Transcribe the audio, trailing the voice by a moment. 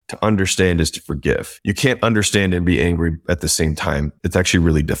to understand is to forgive. You can't understand and be angry at the same time. It's actually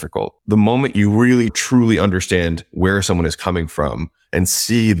really difficult. The moment you really truly understand where someone is coming from and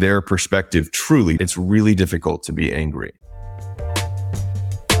see their perspective truly, it's really difficult to be angry.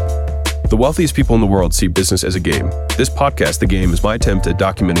 The wealthiest people in the world see business as a game. This podcast, The Game, is my attempt at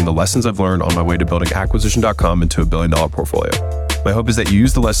documenting the lessons I've learned on my way to building Acquisition.com into a $1 billion portfolio. My hope is that you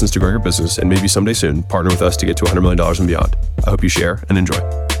use the lessons to grow your business and maybe someday soon partner with us to get to $100 million and beyond. I hope you share and enjoy.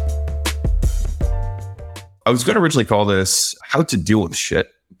 I was going to originally call this How to Deal with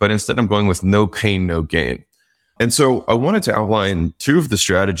Shit, but instead I'm going with No Pain, No Gain. And so I wanted to outline two of the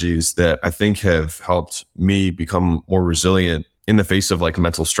strategies that I think have helped me become more resilient in the face of like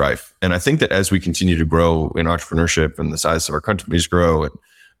mental strife. And I think that as we continue to grow in entrepreneurship and the size of our companies grow and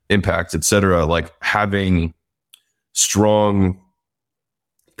impact, et cetera, like having strong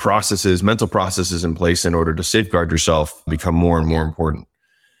processes, mental processes in place in order to safeguard yourself become more and more important.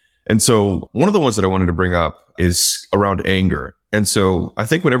 And so one of the ones that I wanted to bring up is around anger. And so I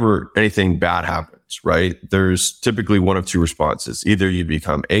think whenever anything bad happens, right, there's typically one of two responses. Either you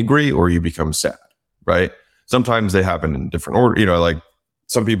become angry or you become sad, right? Sometimes they happen in different order, like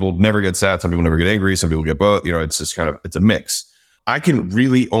some people never get sad, some people never get angry, some people get both, it's just it's a mix. I can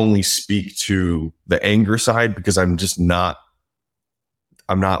really only speak to the anger side because I'm not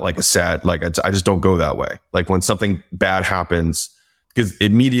like a sad, like I just don't go that way. Like when something bad happens, because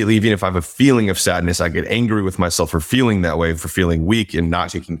immediately, even if I have a feeling of sadness, I get angry with myself for feeling that way, for feeling weak and not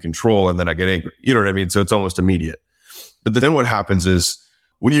taking control. And then I get angry. You know what I mean? So it's almost immediate. But then what happens is,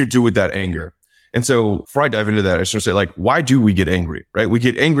 what do you do with that anger? And so before I dive into that, I just want to say, like, why do we get angry, right? We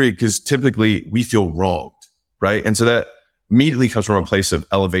get angry because typically we feel wronged, right? And so that immediately comes from a place of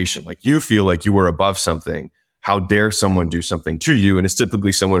elevation. Like you feel like you were above something. How dare someone do something to you? And it's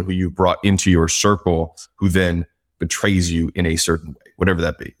typically someone who you brought into your circle who then betrays you in a certain way, whatever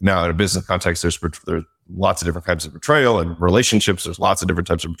that be. Now, in a business context, there's lots of different types of betrayal, and relationships, there's lots of different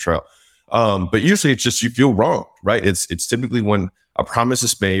types of betrayal. But usually it's just you feel wrong, right? It's typically when a promise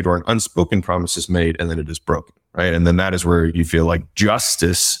is made or an unspoken promise is made and then it is broken, right? And then that is where you feel like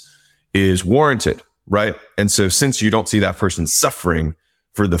justice is warranted, right? And so since you don't see that person suffering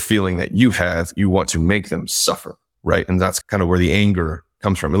for the feeling that you have, you want to make them suffer, right? And that's kind of where the anger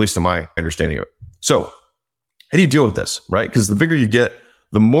comes from, at least in my understanding of it. So how do you deal with this, right? Because the bigger you get,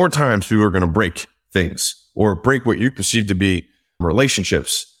 the more times people are going to break things or break what you perceive to be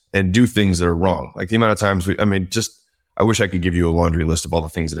relationships and do things that are wrong. Like the amount of times I wish I could give you a laundry list of all the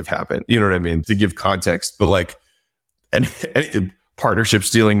things that have happened. You know what I mean? To give context, but like any partnership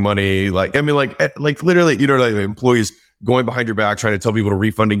stealing money, like literally, employees going behind your back, trying to tell people to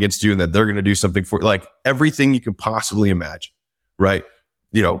refund against you and that they're going to do something for like everything you can possibly imagine, right?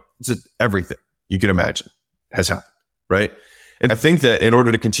 Just everything you can imagine has happened, right? And I think that in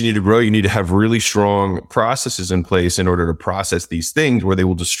order to continue to grow, you need to have really strong processes in place in order to process these things where they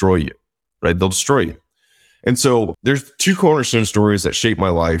will destroy you, right? They'll destroy you. And so there's two cornerstone stories that shaped my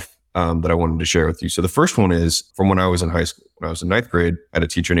life that I wanted to share with you. So the first one is from when I was in high school. When I was in ninth grade, I had a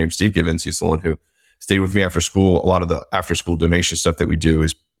teacher named Steve Givens. He's the one who stayed with me after school. A lot of the after school donation stuff that we do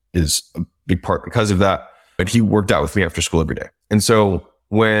is a big part because of that. But he worked out with me after school every day. And so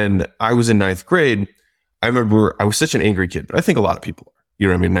when I was in ninth grade, I remember I was such an angry kid, but I think a lot of people are. You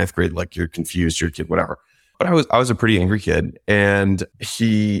know what I mean? Ninth grade, like you're confused, you're a kid, whatever. But I was a pretty angry kid. And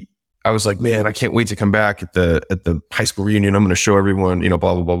I was like, man, I can't wait to come back at the high school reunion. I'm going to show everyone, blah,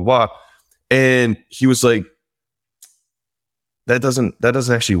 blah, blah, blah. And he was like, that doesn't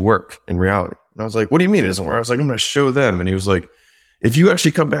actually work in reality. And I was like, what do you mean it doesn't work? I was like, I'm going to show them. And he was like, if you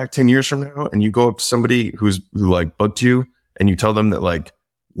actually come back 10 years from now and you go up to somebody who like bugged you and you tell them that like,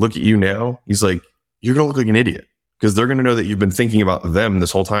 look at you now, he's like, you're going to look like an idiot because they're going to know that you've been thinking about them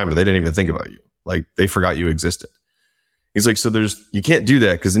this whole time, but they didn't even think about you. Like they forgot you existed. He's like, so you can't do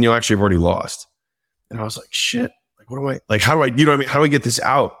that because then you'll actually have already lost. And I was like, shit, like, how do I, you know what I mean? How do I get this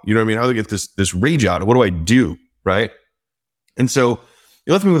out? You know what I mean? How do I get this rage out? What do I do? Right. And so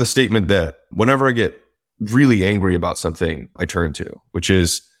he left me with a statement that whenever I get really angry about something, I turn to, which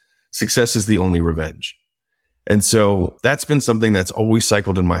is success is the only revenge. And so that's been something that's always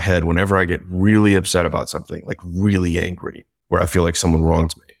cycled in my head whenever I get really upset about something, like really angry, where I feel like someone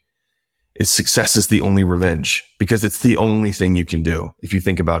wronged me. Success is the only revenge because it's the only thing you can do. If you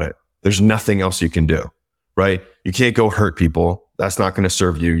think about it, there's nothing else you can do, right? You can't go hurt people. That's not going to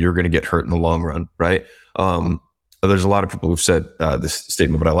serve you. You're going to get hurt in the long run, right? There's a lot of people who've said this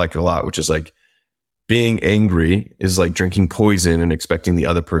statement, but I like it a lot, which is like being angry is like drinking poison and expecting the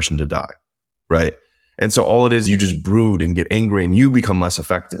other person to die, right? And so all it is, you just brood and get angry and you become less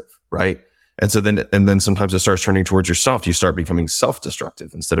effective, right? And then sometimes it starts turning towards yourself. You start becoming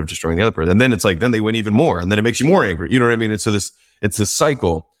self-destructive instead of destroying the other person. And then it's like, then they win even more. And then it makes you more angry. You know what I mean? And so it's this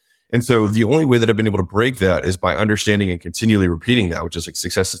cycle. And so the only way that I've been able to break that is by understanding and continually repeating that, which is like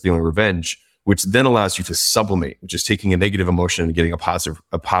success is the only revenge, which then allows you to sublimate, which is taking a negative emotion and getting a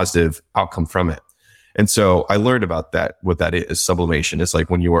positive outcome from it. And so I learned about that. What that is, sublimation. It's like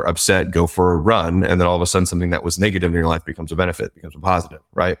when you are upset, go for a run. And then all of a sudden something that was negative in your life becomes a benefit, becomes a positive,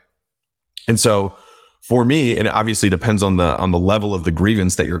 right? And so for me, and it obviously depends on the level of the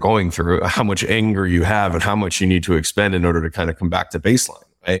grievance that you're going through, how much anger you have and how much you need to expend in order to kind of come back to baseline,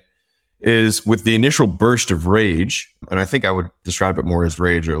 right? Is with the initial burst of rage, and I think I would describe it more as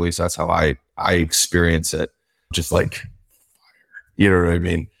rage, or at least that's how I experience it, just like, you know what I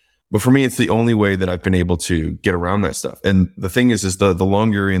mean? But for me, it's the only way that I've been able to get around that stuff. And the thing is the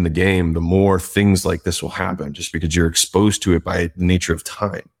longer you're in the game, the more things like this will happen, just because you're exposed to it by the nature of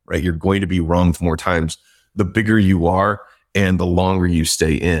time, right? You're going to be wronged more times. The bigger you are and the longer you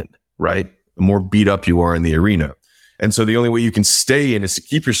stay in, right? The more beat up you are in the arena. And so the only way you can stay in is to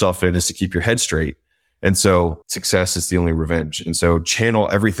keep yourself in, is to keep your head straight. And so success is the only revenge. And so channel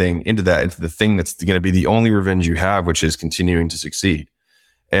everything into that, into the thing that's going to be the only revenge you have, which is continuing to succeed.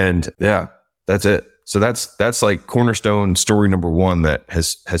 And yeah, that's it. So that's like cornerstone story number one that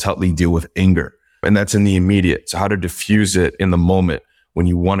has helped me deal with anger. And that's in the immediate. So how to diffuse it in the moment when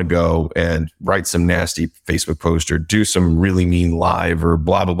you want to go and write some nasty Facebook post or do some really mean live or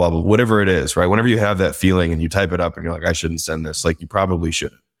blah, blah, blah, blah, whatever it is, right? Whenever you have that feeling and you type it up and you're like, I shouldn't send this, like you probably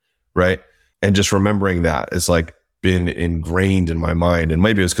shouldn't, right? And just remembering that is like been ingrained in my mind. And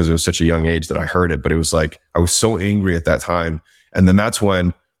maybe it was because it was such a young age that I heard it, but it was like, I was so angry at that time. And then that's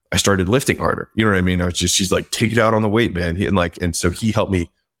when I started lifting harder. You know what I mean? She's like, take it out on the weight, man. And so he helped me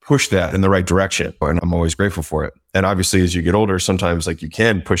push that in the right direction. And I'm always grateful for it. And obviously, as you get older, sometimes like you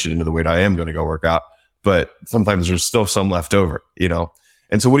can push it into the weight I am going to go work out, but sometimes there's still some left over, you know?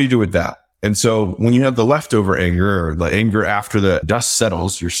 And so what do you do with that? And so when you have the leftover anger or the anger after the dust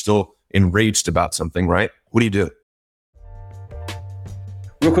settles, you're still enraged about something, right? What do you do?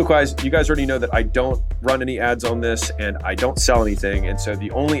 Real quick, guys, you guys already know that I don't run any ads on this and I don't sell anything. And so the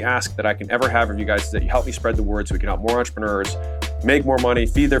only ask that I can ever have of you guys is that you help me spread the word so we can help more entrepreneurs make more money,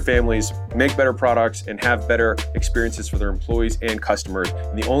 feed their families, make better products, and have better experiences for their employees and customers.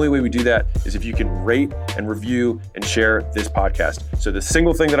 And the only way we do that is if you can rate and review and share this podcast. So the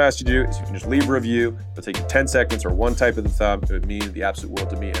single thing that I ask you to do is you can just leave a review. It'll take you 10 seconds or one type of the thumb. It would mean the absolute world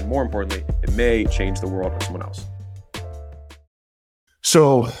to me. And more importantly, it may change the world for someone else.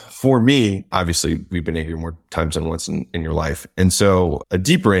 So for me, obviously, we've been angry more times than once in your life. And so a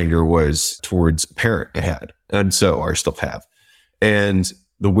deeper anger was towards a parent I had. And so I still have. And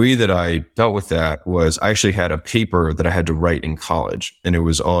the way that I dealt with that was I actually had a paper that I had to write in college, and it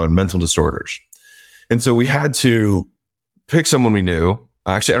was on mental disorders. And so we had to pick someone we knew,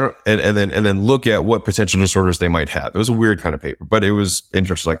 actually, and then look at what potential disorders they might have. It was a weird kind of paper, but it was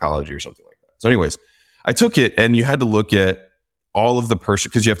intro psychology or something like that. So anyways, I took it, and you had to look at all of the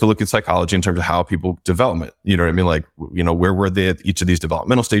because you have to look at psychology in terms of how people development. You know what I mean? Like, you know, where were they at each of these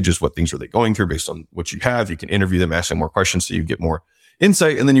developmental stages? What things were they going through based on what you have? You can interview them, ask them more questions so you get more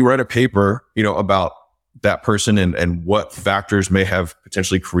insight. And then you write a paper, you know, about that person and what factors may have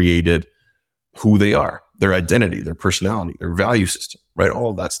potentially created who they are, their identity, their personality, their value system, right? All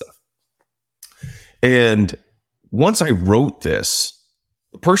of that stuff. And once I wrote this,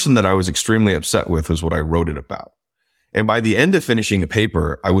 the person that I was extremely upset with was what I wrote it about. And by the end of finishing the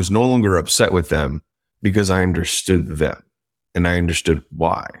paper, I was no longer upset with them because I understood them and I understood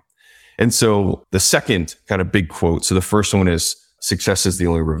why. And so the second kind of big quote, so the first one is success is the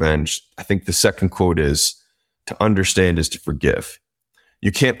only revenge. I think the second quote is to understand is to forgive.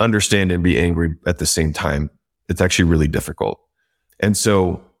 You can't understand and be angry at the same time. It's actually really difficult. And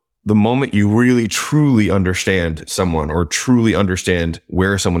so the moment you really truly understand someone or truly understand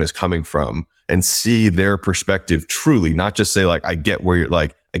where someone is coming from and see their perspective truly, not just say like, I get where you're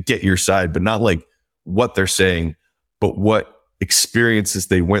like, I get your side, but not like what they're saying, but what experiences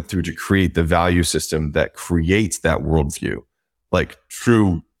they went through to create the value system that creates that worldview, like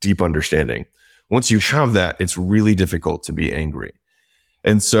true deep understanding. Once you have that, it's really difficult to be angry.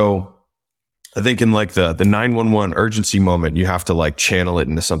 And so I think in like the 911 urgency moment, you have to like channel it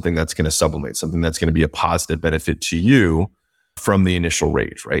into something that's going to sublimate, something that's going to be a positive benefit to you from the initial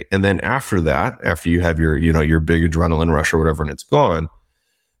rage, right? And then after that, after you have your, you know, your big adrenaline rush or whatever, and it's gone,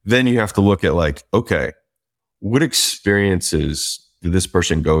 then you have to look at like, okay, what experiences did this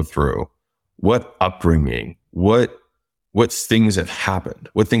person go through? What upbringing? What things have happened?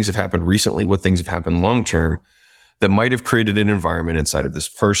 What things have happened recently? What things have happened long term that might have created an environment inside of this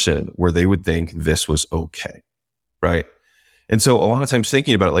person where they would think this was okay. Right. And so a lot of times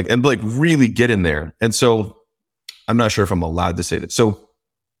thinking about it, and really get in there. And so I'm not sure if I'm allowed to say this. So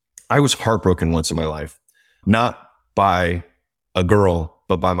I was heartbroken once in my life, not by a girl,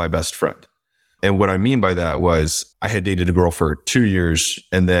 but by my best friend. And what I mean by that was I had dated a girl for 2 years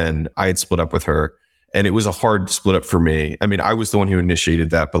and then I had split up with her, and it was a hard split up for me. I mean, I was the one who initiated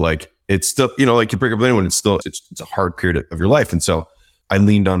that, but it's still, you break up with anyone, it's a hard period of your life. And so I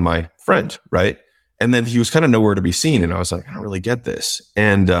leaned on my friend, right? And then he was kind of nowhere to be seen. And I was like, I don't really get this.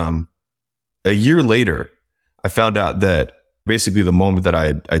 And a year later, I found out that basically the moment that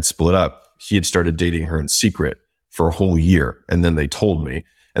I'd split up, he had started dating her in secret for a whole year. And then they told me,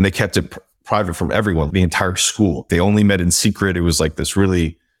 and they kept it private from everyone, the entire school. They only met in secret. It was like this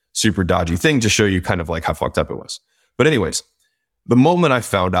really super dodgy thing to show you kind of how fucked up it was. But anyways, the moment I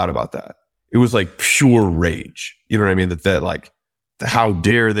found out about that, it was like pure rage. You know what I mean? That how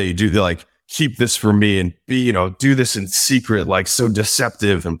dare they keep this from me and be, do this in secret, so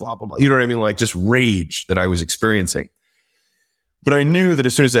deceptive and blah, blah, blah. You know what I mean? Just rage that I was experiencing. But I knew that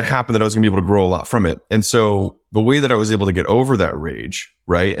as soon as it happened, that I was going to be able to grow a lot from it. And so the way that I was able to get over that rage,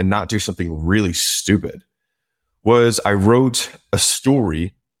 right, and not do something really stupid, was I wrote a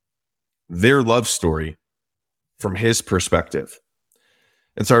story, their love story, from his perspective.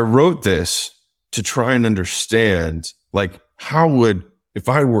 And so I wrote this to try and understand, if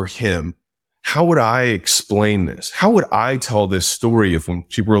I were him, how would I explain this? How would I tell this story if when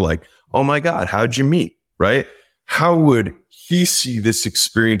people were like, oh my God, how'd you meet, right? How would he see this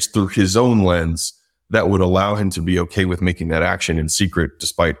experience through his own lens that would allow him to be okay with making that action in secret,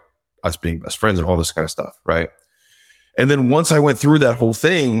 despite us being best friends and all this kind of stuff, right? And then once I went through that whole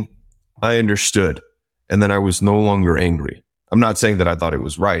thing, I understood. And then I was no longer angry. I'm not saying that I thought it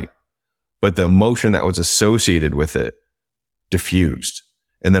was right, but the emotion that was associated with it diffused.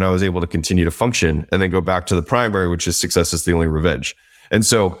 And then I was able to continue to function and then go back to the primary, which is success is the only revenge. And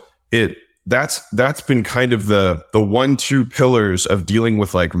so that's been kind of the 1-2 pillars of dealing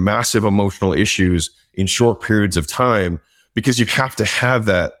with massive emotional issues in short periods of time, because you have to have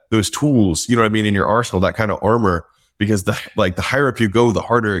those tools, you know what I mean, in your arsenal, that kind of armor, because the higher up you go, the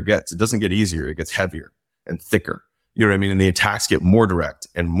harder it gets. It doesn't get easier. It gets heavier and thicker. You know what I mean? And the attacks get more direct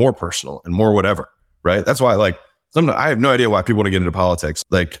and more personal and more whatever, right? That's why I have no idea why people want to get into politics.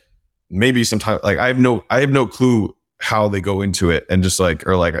 Maybe sometimes I have no clue how they go into it and just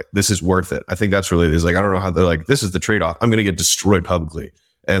this is worth it. I think that's really it is. I don't know how they're this is the trade-off. I'm going to get destroyed publicly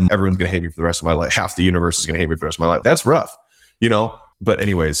and everyone's going to hate me for the rest of my life. Half the universe is going to hate me for the rest of my life. That's rough, But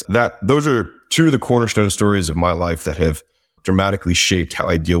anyways, those are two of the cornerstone stories of my life that have dramatically shaped how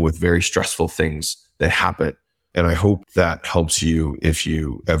I deal with very stressful things that happen. And I hope that helps you if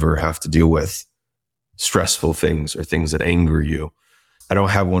you ever have to deal with stressful things or things that anger you. I don't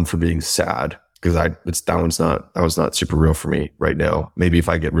have one for being sad because that was not super real for me right now. Maybe if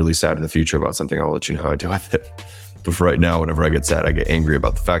I get really sad in the future about something, I'll let you know how I deal with it. But for right now, whenever I get sad, I get angry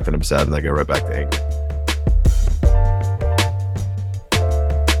about the fact that I'm sad and I go right back to anger.